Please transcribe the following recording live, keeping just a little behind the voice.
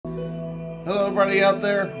Hello everybody out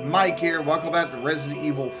there, Mike here. Welcome back to Resident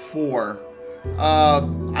Evil 4.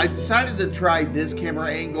 I decided to try this camera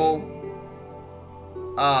angle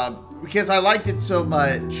because I liked it so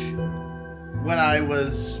much when I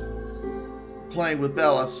was playing with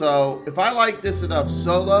Bella. So if I like this enough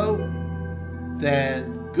solo,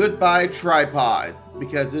 then goodbye tripod,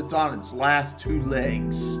 because it's on its last two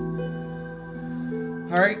legs.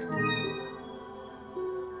 Alright.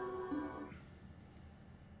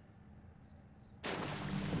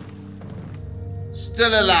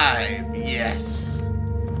 Still alive, yes.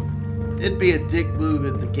 It'd be a dick move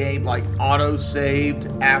if the game like auto-saved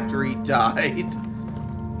after he died.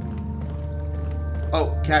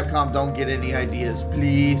 Oh, Capcom, don't get any ideas.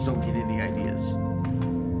 Please don't get any ideas.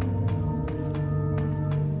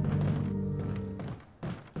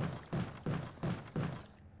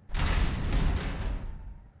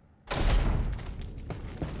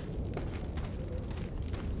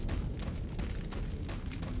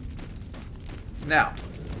 Now,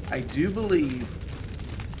 I do believe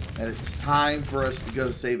that it's time for us to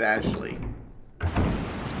go save Ashley.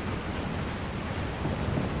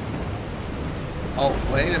 Oh,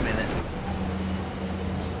 wait a minute.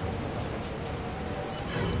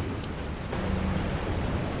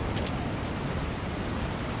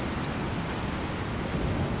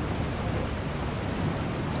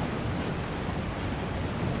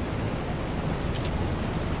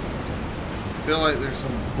 I feel like there's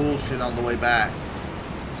some bullshit on the way back.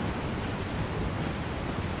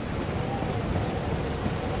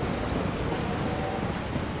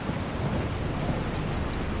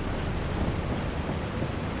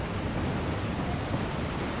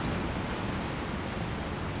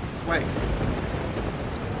 Wait.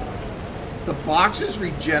 The boxes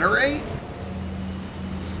regenerate?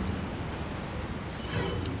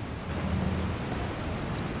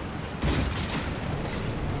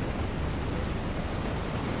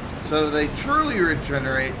 So they truly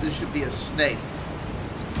regenerate. This should be a snake.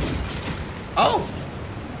 Oh,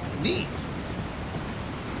 neat.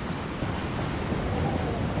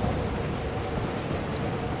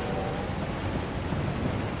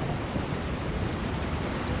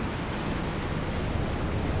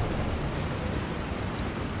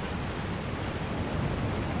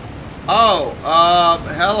 Oh,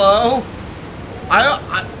 hello.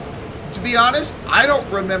 To be honest, I don't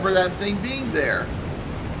remember that thing being there.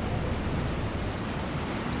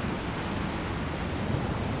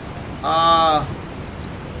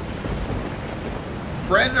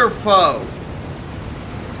 Friend or foe?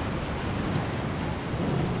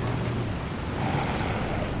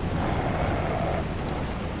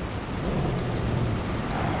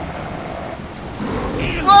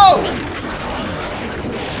 Whoa!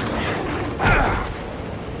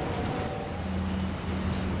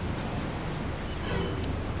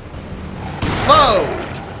 Whoa!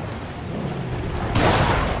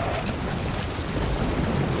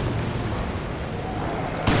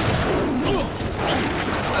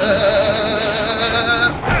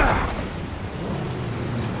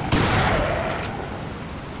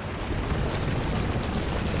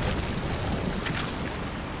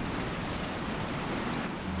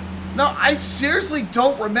 No, I seriously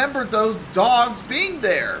don't remember those dogs being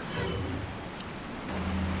there.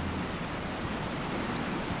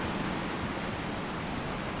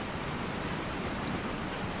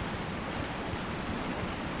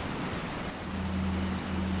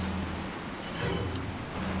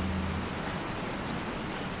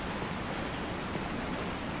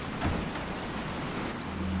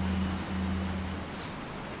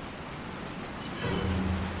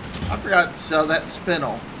 I forgot to sell that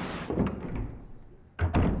spinel.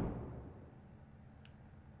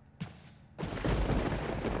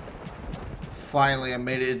 Finally, I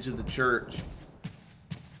made it into the church.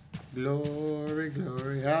 Glory,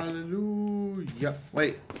 glory, hallelujah.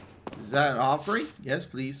 Wait, is that an offering? Yes,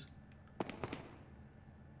 please.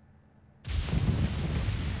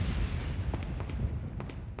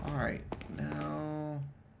 Alright, now...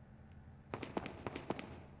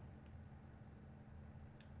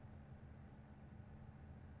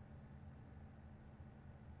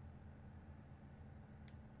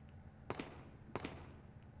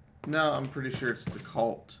 No, I'm pretty sure it's the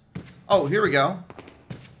cult. Oh, here we go.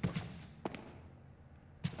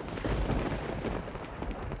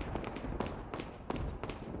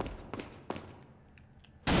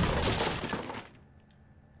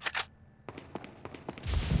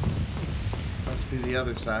 Must be the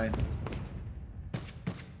other side.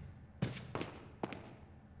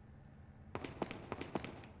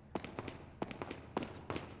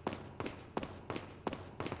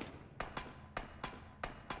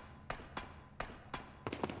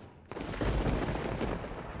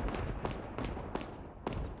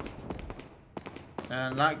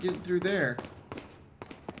 Not getting through there.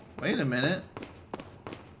 Wait a minute.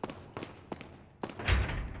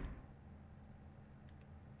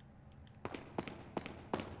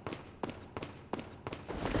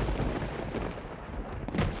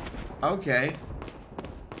 Okay.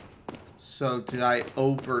 So did I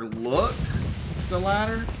overlook the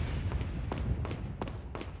ladder?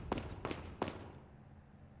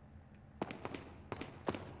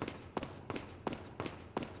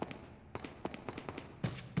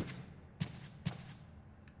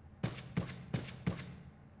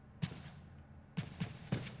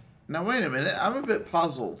 Now wait a minute, I'm a bit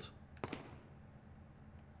puzzled.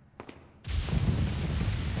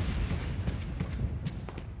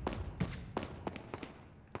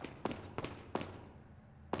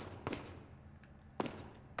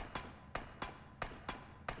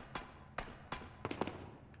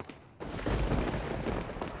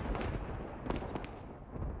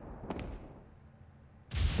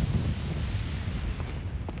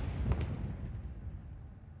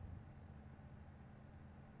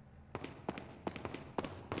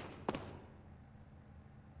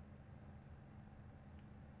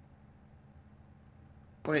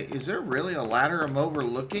 Wait, is there really a ladder I'm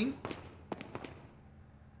overlooking?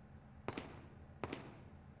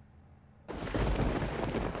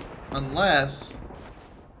 Unless...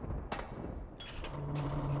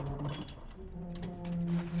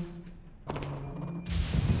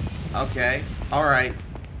 Okay, alright.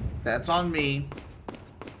 That's on me.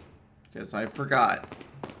 Because I forgot.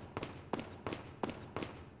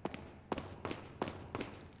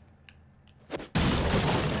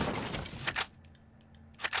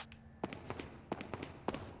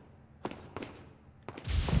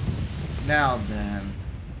 Now then.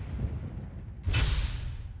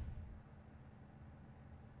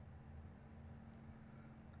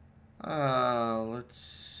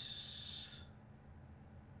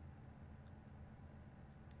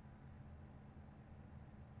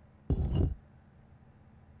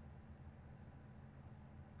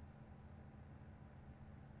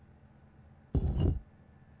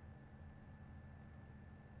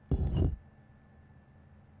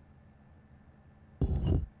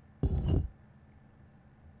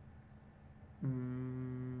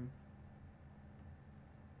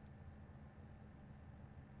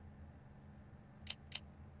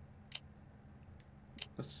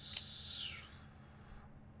 Let's...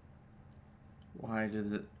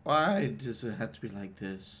 Why does it have to be like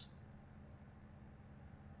this?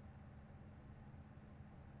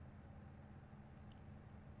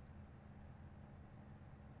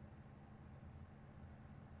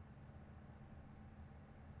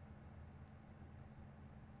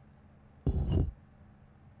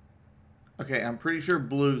 Okay, I'm pretty sure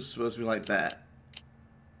blue's supposed to be like that.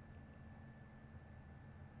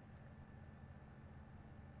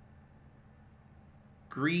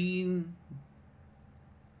 Green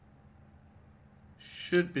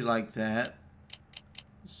should be like that.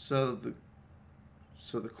 So the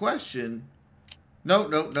question... No.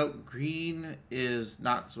 Green is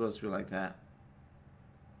not supposed to be like that.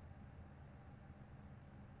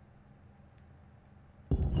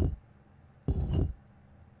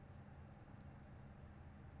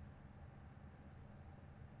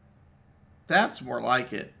 That's more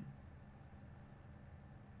like it.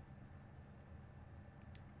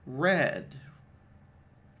 Red.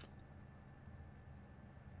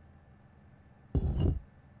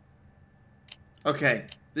 Okay,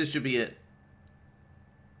 this should be it.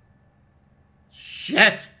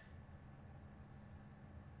 Shit!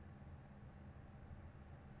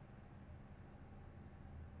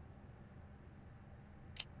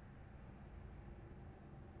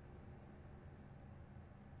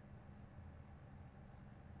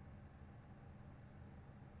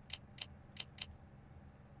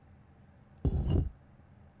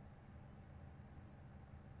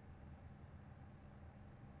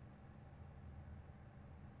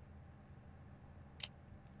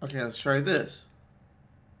 Okay, let's try this.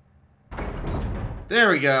 There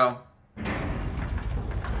we go.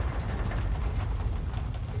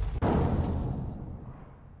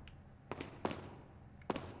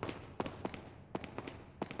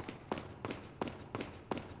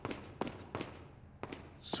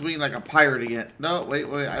 Swing like a pirate again. No, wait,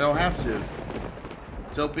 I don't have to.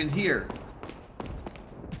 It's open here.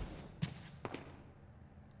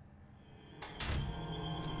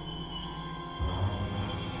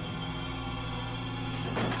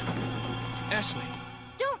 Ashley.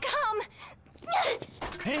 Don't come!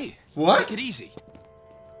 Hey. What? Take it easy.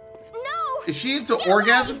 No! Is she into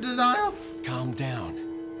orgasm denial? Calm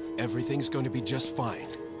down. Everything's going to be just fine.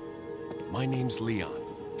 My name's Leon.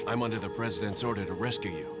 I'm under the President's order to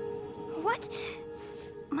rescue you. What?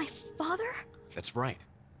 My father? That's right.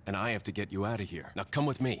 And I have to get you out of here. Now come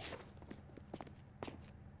with me.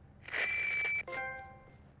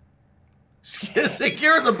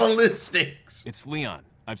 Secure the ballistics. It's Leon.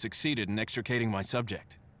 I've succeeded in extricating my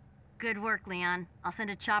subject. Good work, Leon. I'll send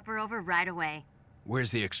a chopper over right away.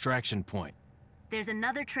 Where's the extraction point? There's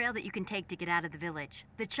another trail that you can take to get out of the village.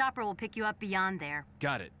 The chopper will pick you up beyond there.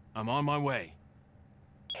 Got it. I'm on my way.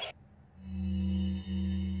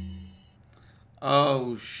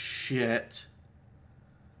 Oh, shit.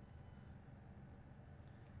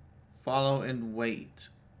 Follow and wait.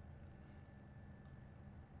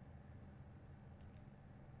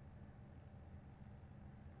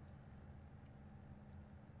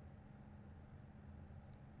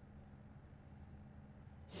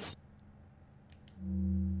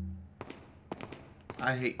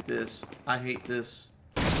 I hate this. I hate this.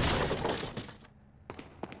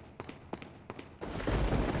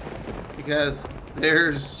 Because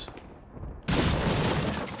there's...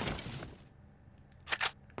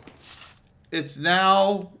 It's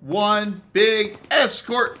now one big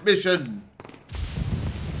escort mission.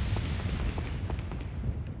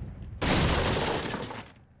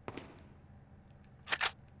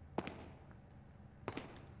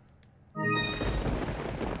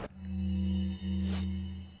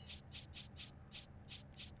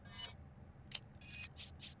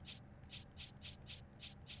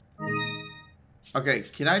 Okay,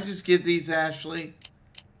 can I just give these to Ashley?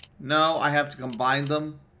 No, I have to combine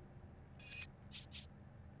them.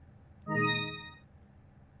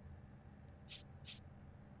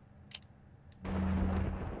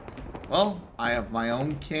 Well, I have my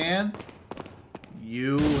own can.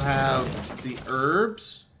 You have the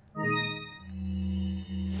herbs.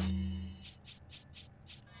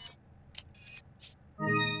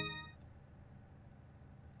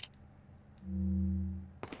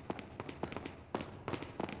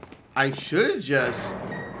 I should have just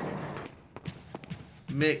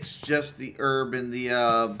mixed just the herb and the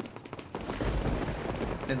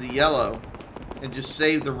yellow and just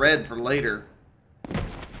save the red for later.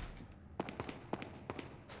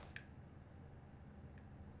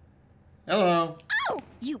 Hello. Oh,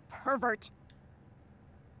 you pervert.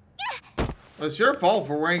 Well, it's your fault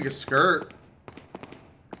for wearing a skirt.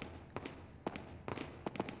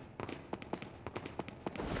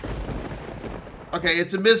 Okay,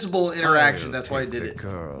 it's a missable interaction. That's why I did it.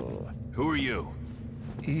 Girl, Who are you?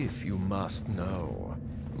 if you must know,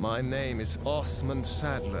 my name is Osmond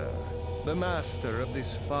Sadler, the master of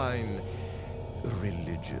this fine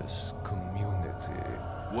religious community.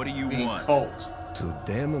 What do you Being want? cult. To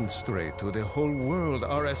demonstrate to the whole world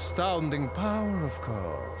our astounding power, of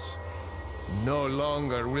course. No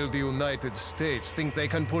longer will the United States think they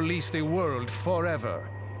can police the world forever.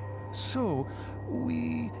 So,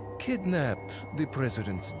 we kidnapped the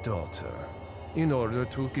president's daughter in order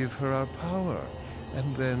to give her our power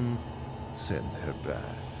and then send her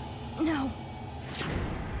back. No.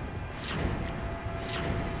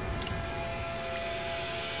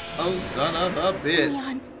 Oh, son of a bitch.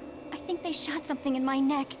 Leon, I think they shot something in my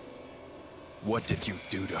neck. What did you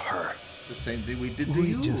do to her? The same thing we did to We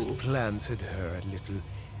you. just planted her a little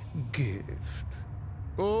gift.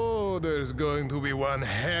 Oh, there's going to be one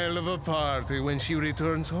hell of a party when she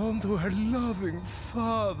returns home to her loving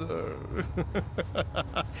father.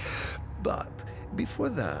 But before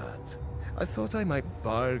that, I thought I might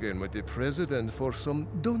bargain with the president for some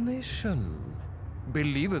donation.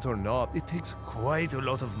 Believe it or not, it takes quite a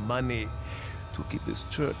lot of money to keep this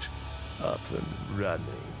church up and running.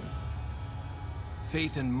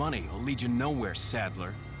 Faith and money will lead you nowhere,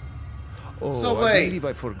 Sadler. Oh, So I wait. believe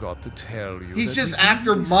I forgot to tell you. He's that just we gave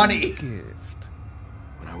after you money. some gift.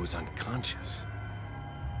 When I was unconscious.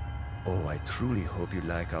 Oh, I truly hope you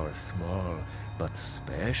like our small but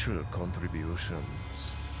special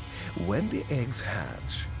contributions. When the eggs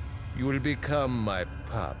hatch, you will become my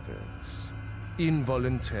puppets.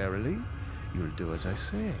 Involuntarily, you'll do as I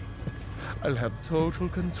say. I'll have total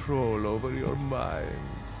control over your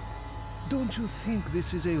minds. Don't you think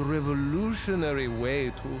this is a revolutionary way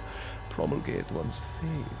to promulgate one's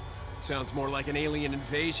faith? Sounds more like an alien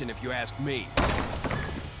invasion if you ask me.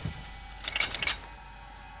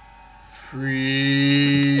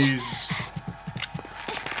 Freeze.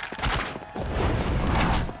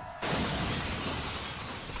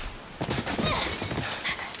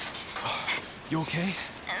 You okay?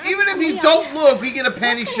 Even if you don't look, we get a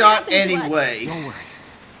panty What's gonna shot happen to us? anyway. Don't worry.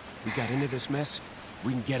 We got into this mess.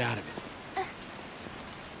 We can get out of it.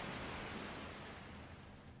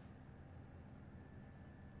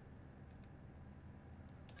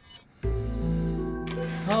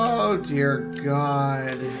 Oh dear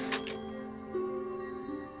God.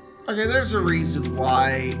 Okay, there's a reason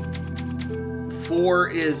why 4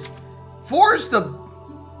 is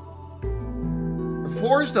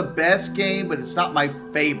the best game, but it's not my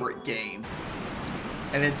favorite game.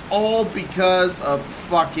 And it's all because of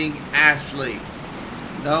fucking Ashley.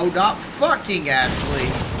 No, not fucking Ashley,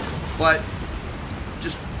 but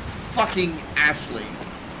just fucking Ashley.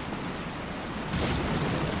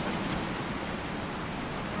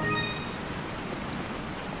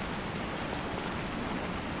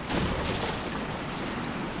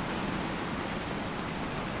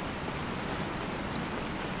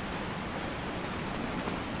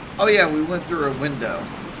 Oh yeah, we went through a window.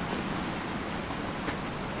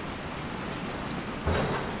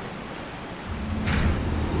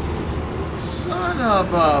 Son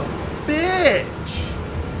of a bitch!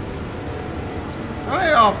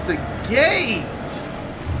 Right off the gate!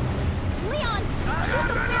 Leon, shoot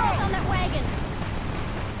those barrels on that wagon.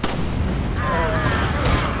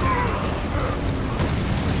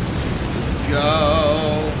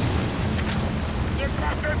 Go!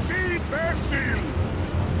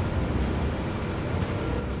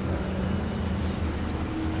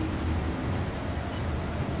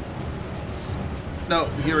 No,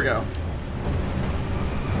 here we go.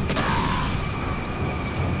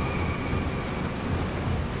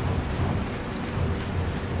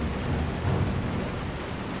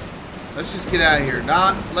 Let's just get out of here.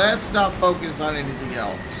 Let's not focus on anything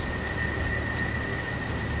else.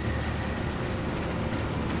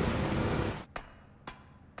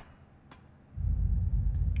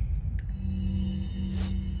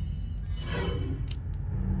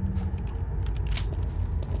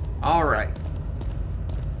 All right.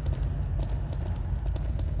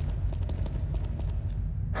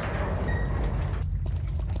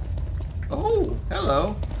 Oh,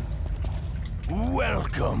 hello.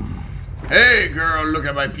 Welcome. Hey, girl, look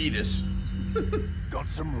at my penis. Got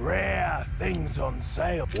some rare things on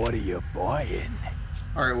sale. What are you buying?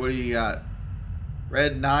 All right, what do you got?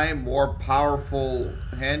 Red 9, more powerful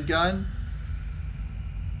handgun.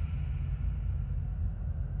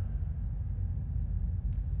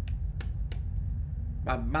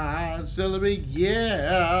 My mind's telling me,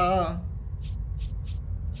 yeah.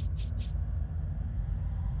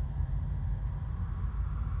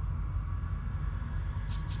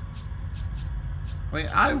 I mean,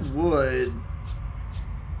 I would,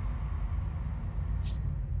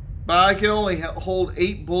 but I can only hold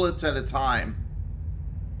 8 bullets at a time.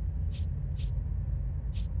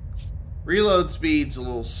 Reload speed's a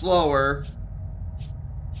little slower.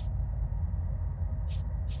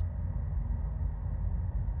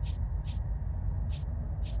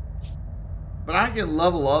 But I can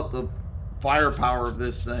level up the firepower of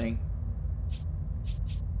this thing.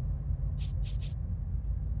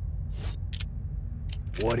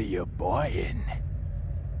 What are you buying?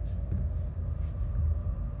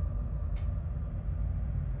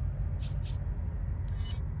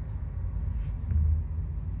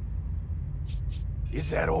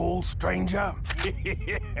 Is that all, stranger?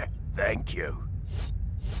 Thank you.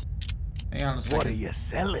 Hang on a second. What are you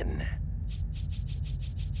selling?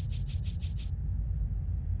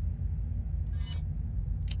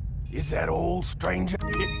 Is that all, stranger?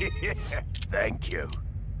 Thank you.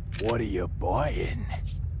 What are you buying?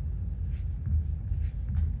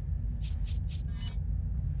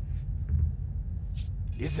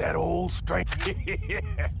 Is that all, stranger?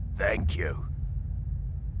 Thank you.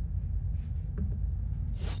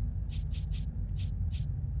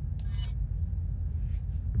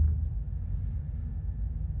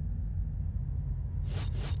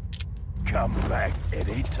 Come back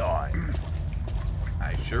anytime.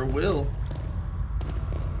 I sure will.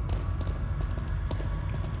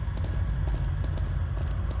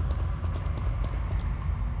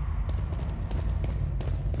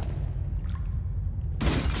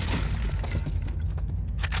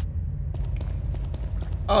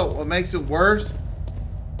 Oh, what makes it worse?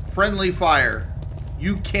 Friendly fire.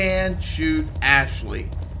 You can shoot Ashley.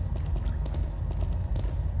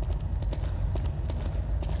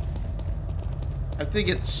 I think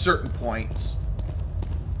at certain points.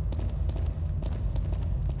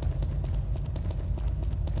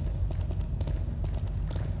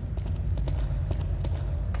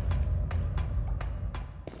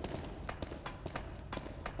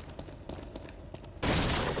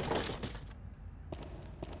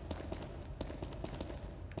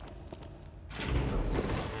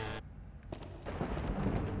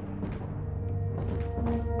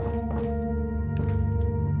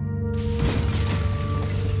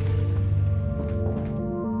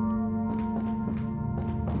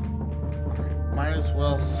 as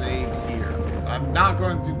well save here. 'Cause I'm not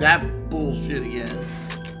going through that bullshit again.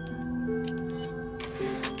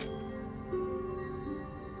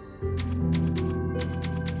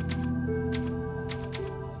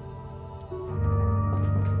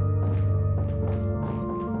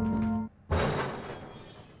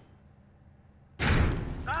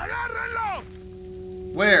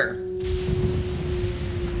 Where?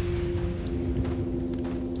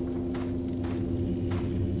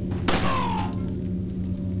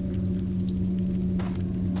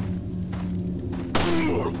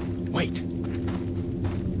 Wait.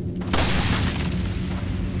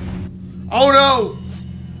 Oh no!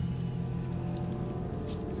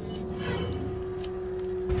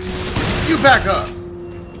 You back up!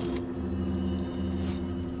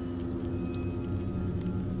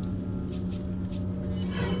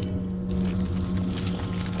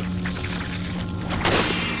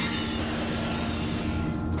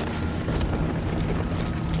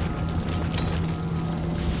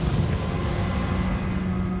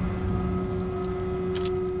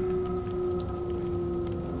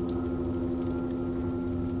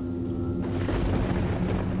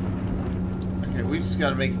 We just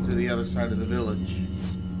gotta make it to the other side of the village.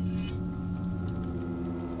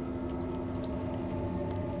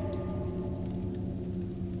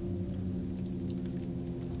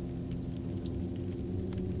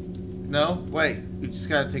 No? Wait. We just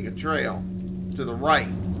gotta take a trail to the right.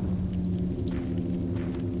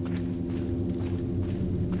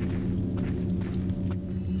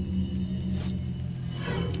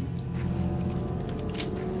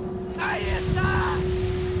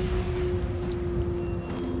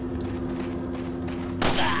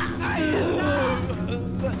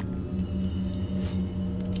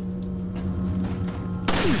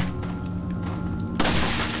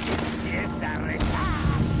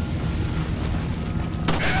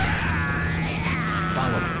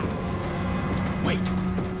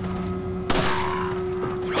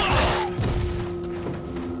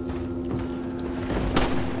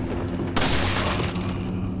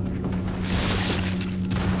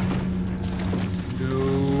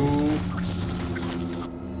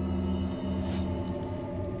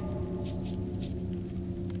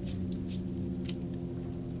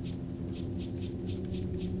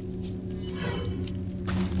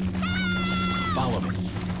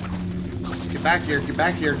 Get back here, get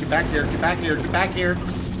back here, get back here, get back here, get back here.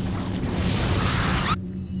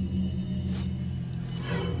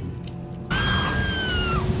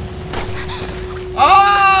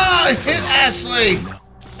 Oh, I hit Ashley.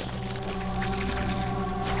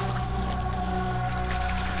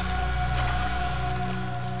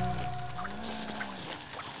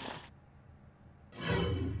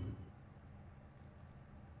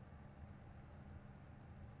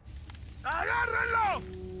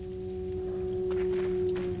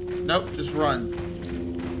 Nope, just run.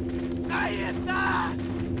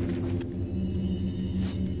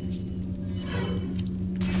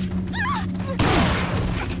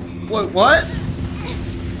 What?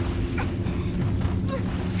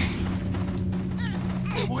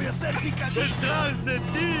 Voy a ser detrás de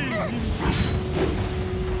ti.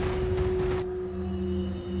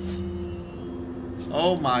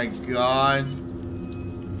 Oh my god.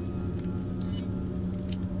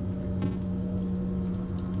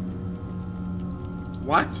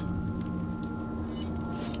 What?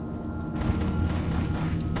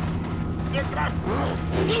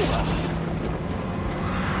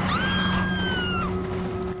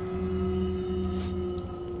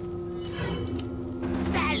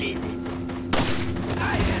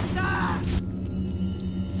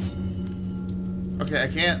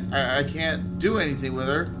 Okay, I can't do anything with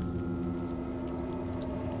her.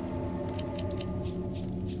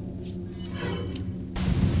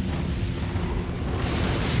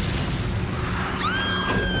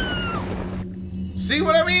 See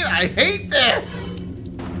what I mean? I hate this!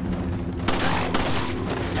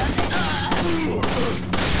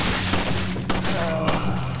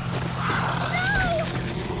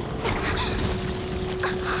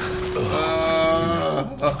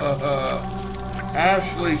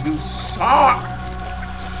 Ashley, you suck!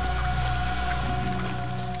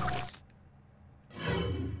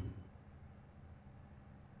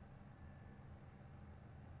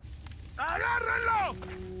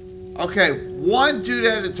 Okay, one dude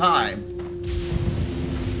at a time.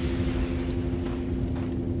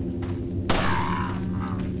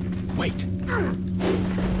 Wait.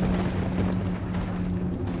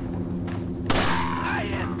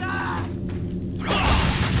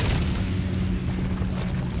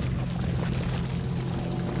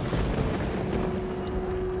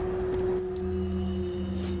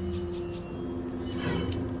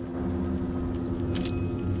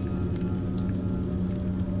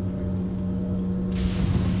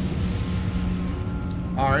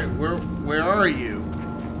 are you?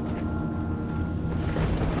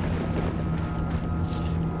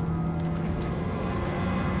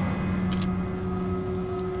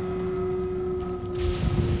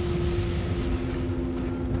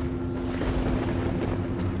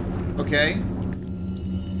 Okay.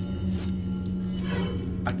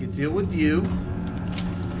 I can deal with you.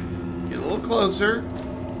 Get a little closer.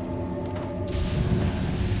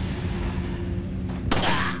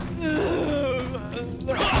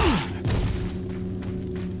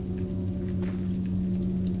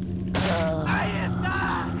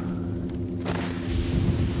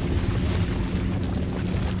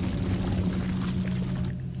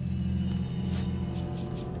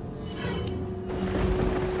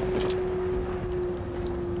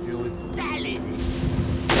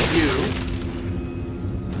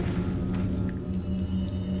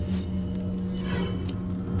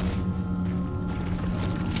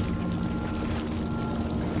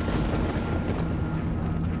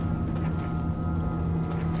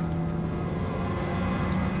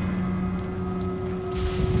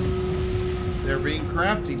 They're being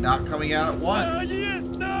crafty, not coming out at once.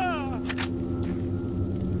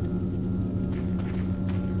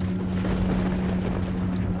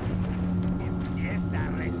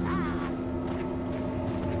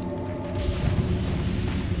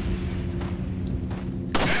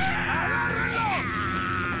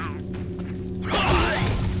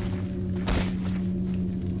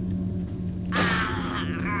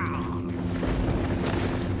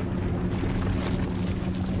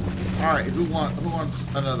 All right, who wants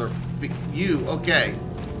another? You, okay.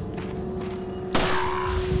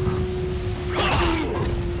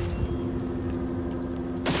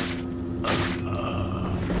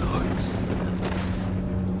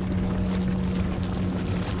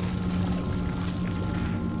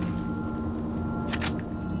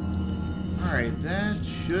 All right, that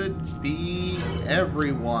should be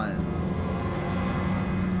everyone.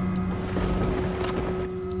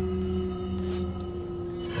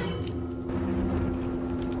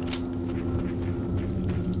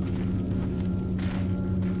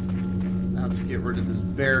 Get rid of this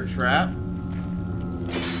bear trap.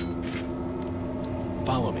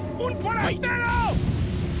 Follow me. Un forastero!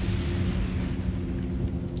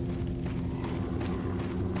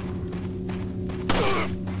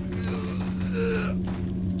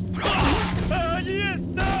 Allí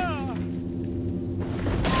está.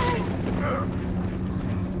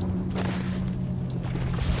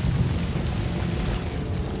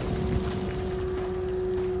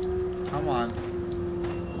 Come on.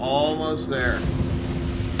 Almost there.